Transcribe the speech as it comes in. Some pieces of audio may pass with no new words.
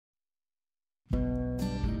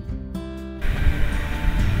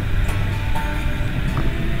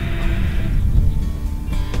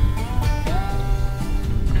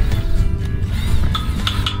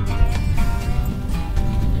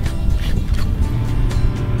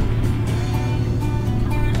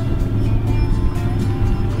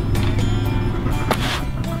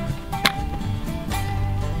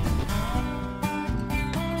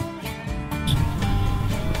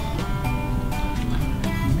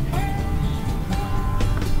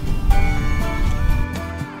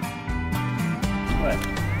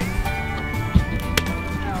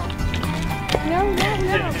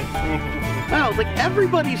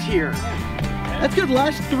everybody's here. That's good.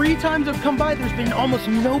 Last 3 times I've come by, there's been almost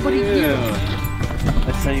nobody here.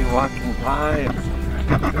 I saw you walking by.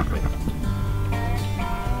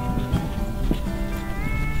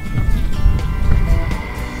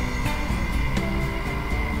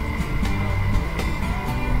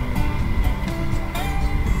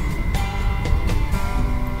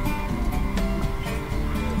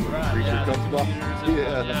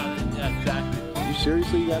 Yeah, exactly. You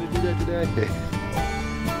seriously got to do that today?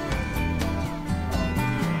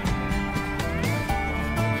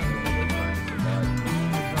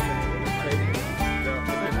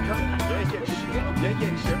 They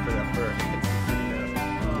get shit for that first.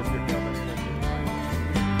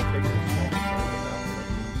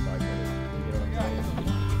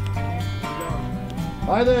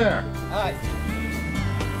 Hi there. Hi.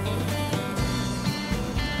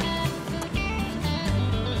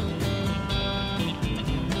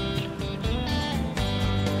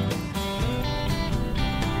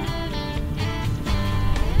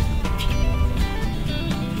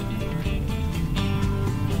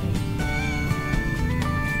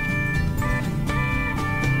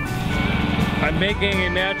 I'm making a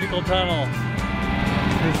magical tunnel.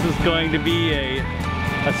 This is going to be a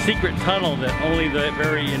secret tunnel that only the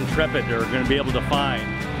very intrepid are going to be able to find.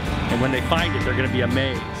 And when they find it, they're going to be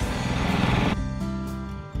amazed.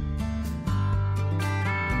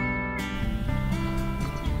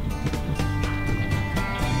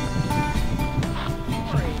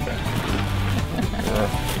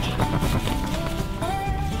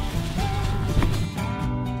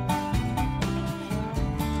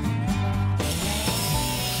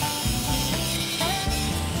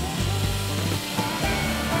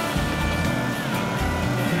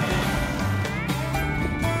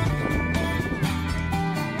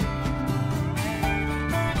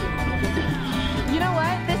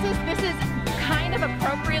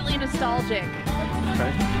 Appropriately nostalgic.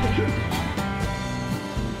 Okay.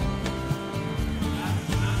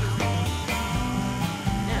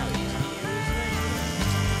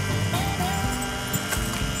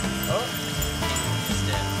 Oh,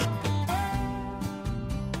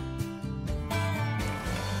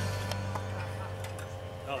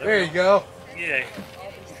 There you go. Yeah.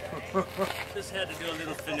 Just had to do a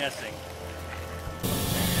little finessing.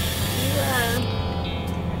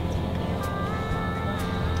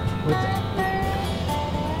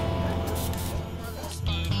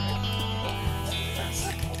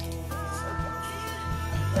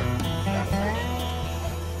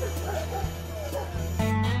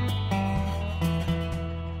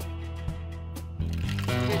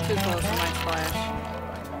 You're too close to my splash.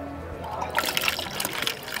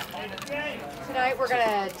 Tonight we're going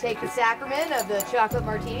to take the sacrament of the Chocolate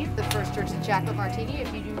Martini, the First Church of Chocolate Martini.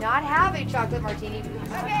 If you do not have a Chocolate Martini,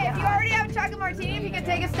 okay, if you already have a Chocolate Martini, if you can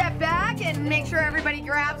take a step back and make sure everybody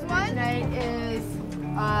grabs one. Tonight is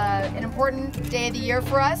an important day of the year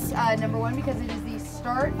for us. Number one, because it is the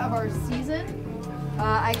start of our season.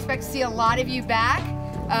 I expect to see a lot of you back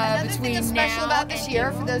between now special about this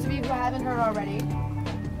year, for those of you who haven't heard already.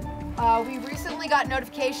 We recently got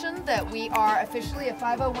notification that we are officially a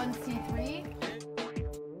 501c3.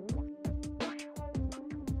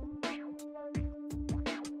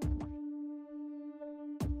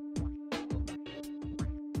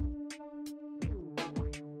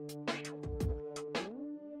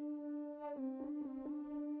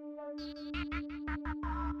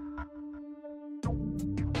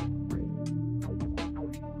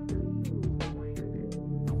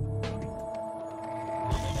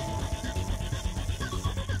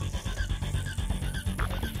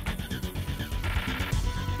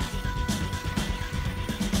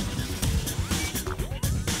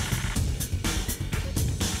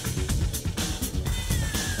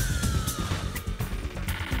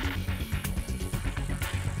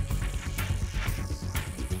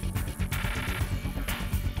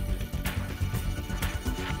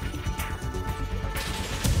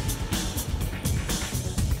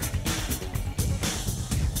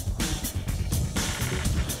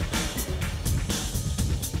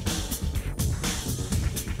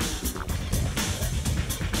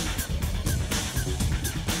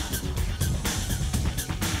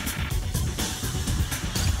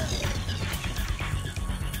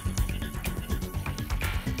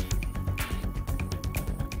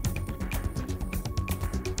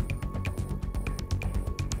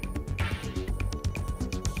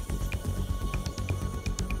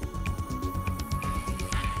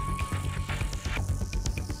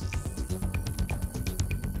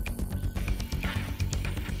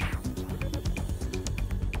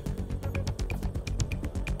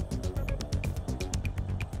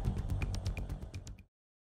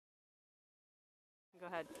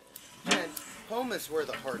 ahead. Man, home is where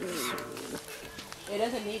the heart is. It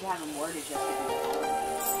doesn't need to have a mortgage yet.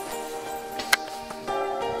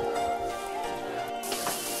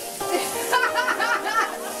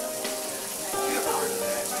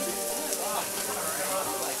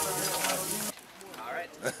 All right.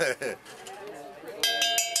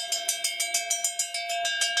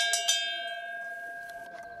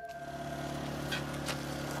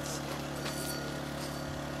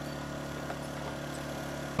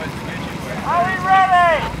 Are we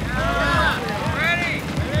ready? Ready!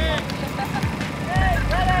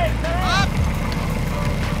 Ready! Up!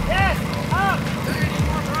 Yes! Up!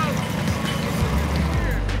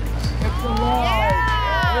 It's alive!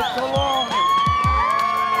 Yeah! It's alive!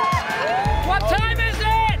 What time is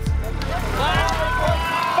it?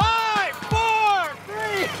 5, 4,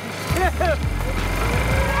 3, 2.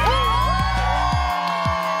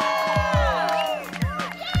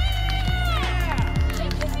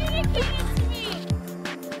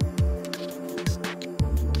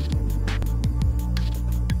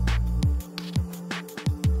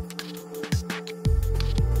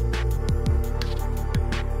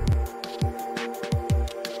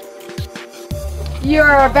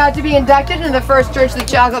 You're about to be inducted into the First Church of the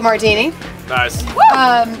Chocolate Martini. Nice.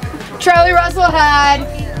 Charlie Russell had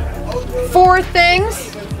 4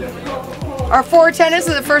 things, or 4 tenets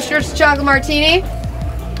of the First Church of the Chocolate Martini.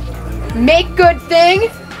 Make good thing,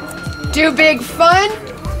 do big fun,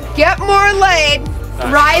 get more laid,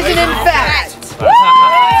 rise and infect.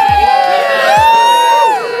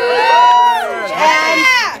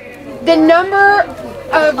 And the number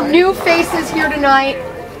of new faces here tonight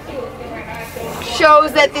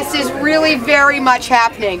shows that this is really very much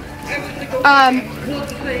happening.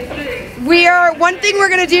 One thing we're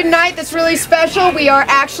going to do tonight that's really special, we are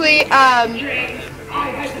actually,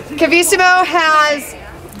 Cavissimo has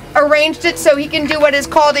arranged it so he can do what is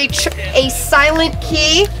called a silent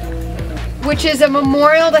key, which is a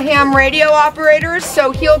memorial to ham radio operators.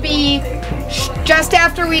 So he'll be, just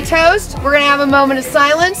after we toast, we're going to have a moment of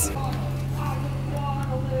silence.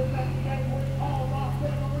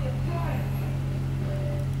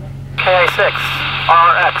 KA6,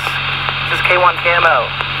 RX, this is K1 KMO.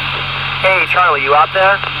 Hey Charlie, you out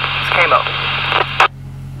there? It's KMO.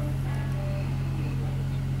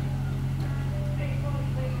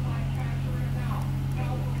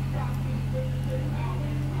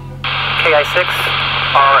 KI6,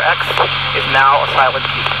 RX is now a silent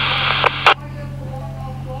key.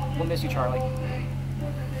 We'll miss you, Charlie.